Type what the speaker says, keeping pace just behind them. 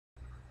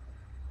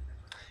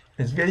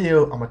In this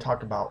video, I'm going to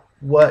talk about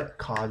what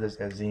causes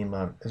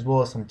eczema, as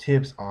well as some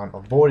tips on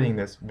avoiding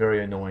this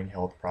very annoying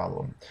health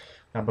problem.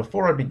 Now,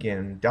 before I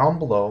begin, down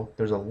below,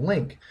 there's a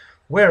link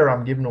where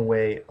I'm giving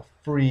away a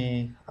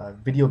free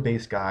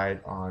video-based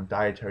guide on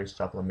dietary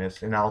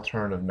supplements and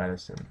alternative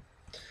medicine.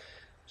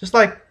 Just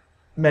like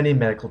many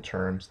medical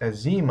terms,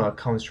 eczema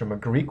comes from a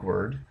Greek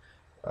word,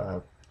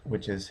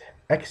 which is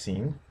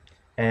ekzein,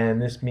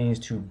 and this means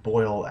to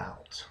boil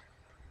out.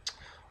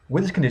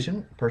 With this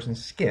condition, a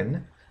person's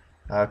skin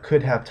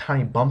could have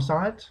tiny bumps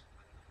on it.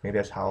 Maybe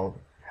that's how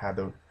had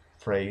the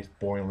phrase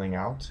boiling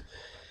out.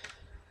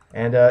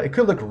 And it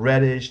could look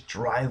reddish,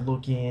 dry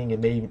looking,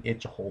 and may even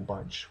itch a whole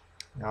bunch.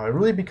 Now it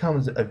really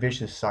becomes a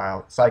vicious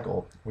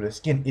cycle where the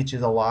skin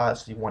itches a lot,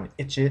 so you want to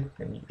itch it,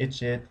 and you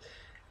itch it,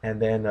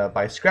 and then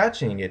by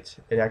scratching it,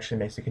 it actually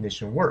makes the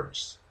condition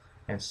worse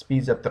and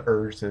speeds up the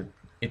urge to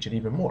itch it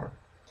even more.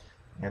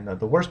 And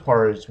the worst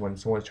part is when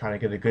someone's trying to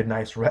get a good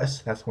night's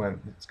rest, that's when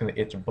it's going to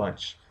itch a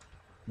bunch.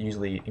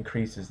 Usually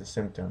increases the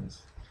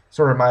symptoms.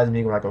 Sort of reminds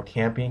me when I go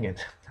camping and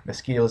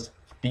mosquitoes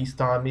feast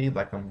on me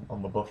like I'm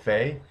on a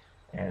buffet,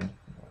 and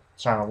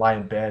trying to lie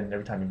in bed, and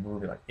every time you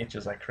move it like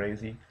itches like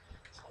crazy.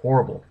 It's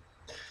horrible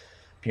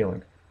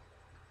feeling.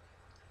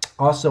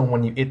 Also,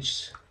 when you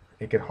itch,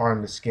 it can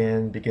harm the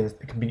skin. It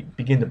can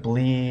begin to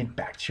bleed.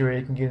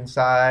 Bacteria can get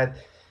inside,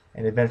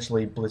 and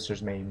eventually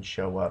blisters may even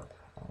show up.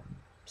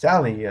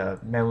 Sadly,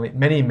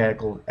 many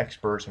medical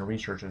experts and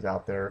researchers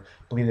out there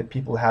believe that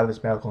people who have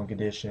this medical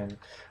condition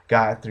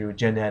got it through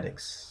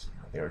genetics.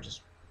 They were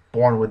just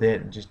born with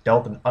it and just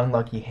dealt an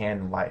unlucky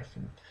hand in life.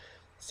 And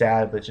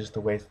sad, but just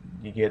the way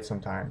you get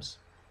sometimes.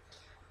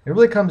 It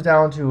really comes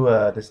down to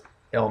this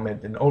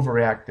ailment, an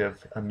overreactive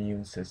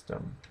immune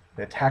system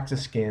that attacks the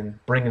skin,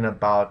 bringing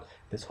about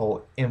this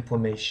whole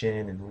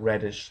inflammation and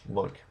reddish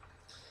look.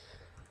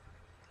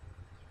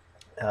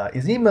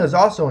 Eczema is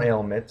also an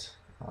ailment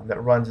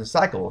that runs in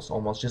cycles,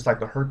 almost just like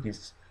the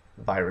herpes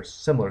virus,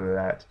 similar to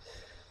that.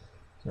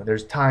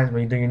 There's times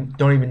when you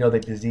don't even know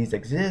that disease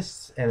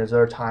exists, and there's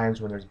other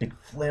times when there's big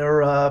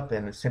flare-up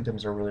and the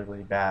symptoms are really,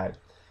 really bad.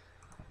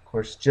 Of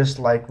course, just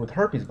like with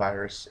herpes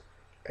virus,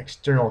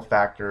 external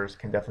factors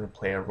can definitely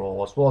play a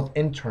role, as well as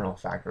internal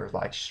factors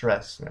like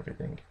stress and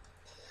everything.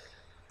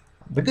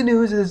 The good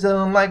news is,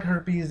 like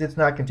herpes, it's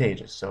not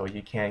contagious, so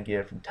you can't get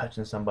it from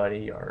touching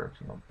somebody or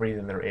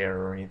breathing their air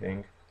or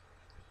anything.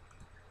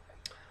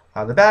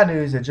 The bad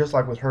news is, just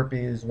like with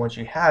herpes, once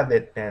you have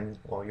it, then,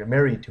 well, you're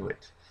married to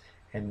it,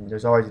 and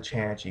there's always a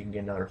chance you can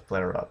get another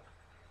flare-up.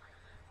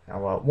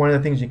 Now, one of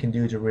the things you can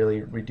do to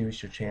really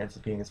reduce your chance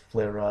of getting this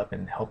flare-up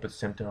and help with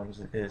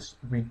symptoms is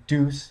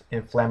reduce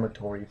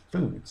inflammatory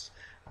foods.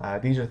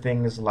 These are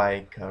things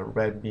like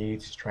red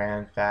meats,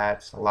 trans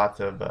fats, lots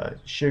of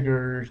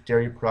sugars,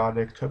 dairy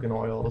products, cooking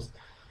oils,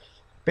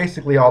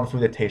 basically all the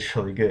food that tastes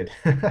really good.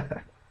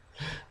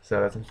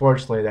 So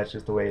unfortunately, that's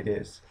just the way it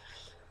is.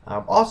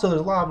 Also,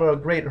 there's a lot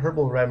of great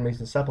herbal remedies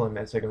and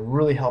supplements that can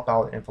really help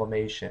out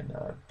inflammation.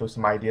 There's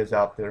some ideas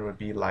out there would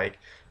be like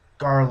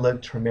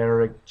garlic,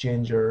 turmeric,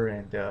 ginger,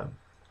 and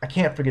I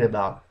can't forget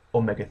about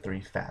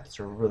omega-3 fats.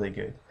 They're really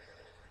good.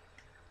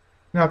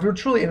 Now, if you're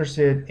truly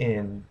interested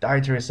in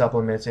dietary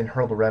supplements and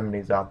herbal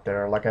remedies out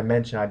there, like I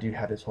mentioned, I do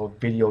have this whole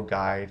video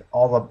guide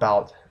all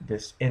about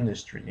this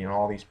industry,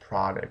 all these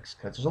products,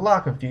 because there's a lot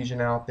of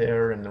confusion out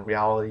there, and the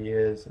reality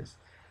is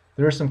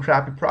there are some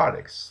crappy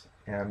products.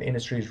 And the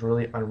industry is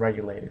really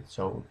unregulated,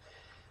 so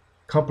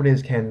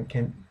companies can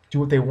do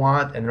what they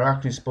want, and they're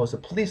actually supposed to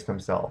police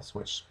themselves,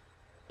 which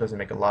doesn't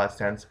make a lot of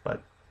sense,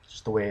 but it's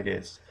just the way it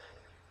is.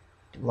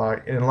 In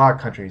a lot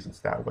of countries, it's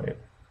that way.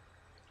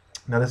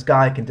 Now, this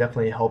guide can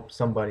definitely help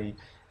somebody,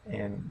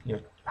 and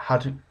how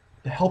to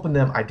helping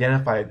them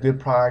identify a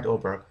good product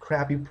over a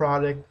crappy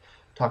product.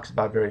 Talks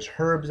about various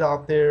herbs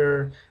out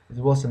there, as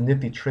well as some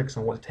nifty tricks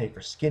on what to take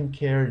for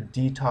skincare,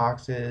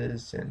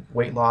 detoxes, and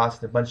weight loss,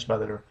 and a bunch of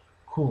other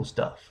cool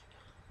stuff.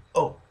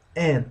 Oh,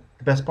 and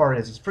the best part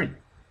is it's free,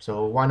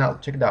 so why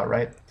not check it out,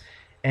 right?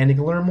 And you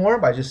can learn more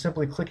by just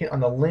simply clicking on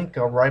the link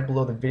right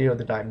below the video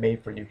that I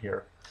made for you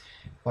here.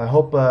 Well, I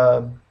hope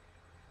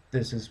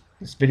this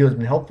video has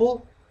been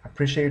helpful. I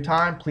appreciate your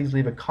time. Please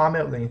leave a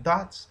comment with any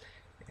thoughts.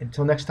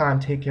 Until next time,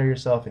 take care of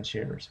yourself and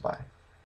cheers. Bye.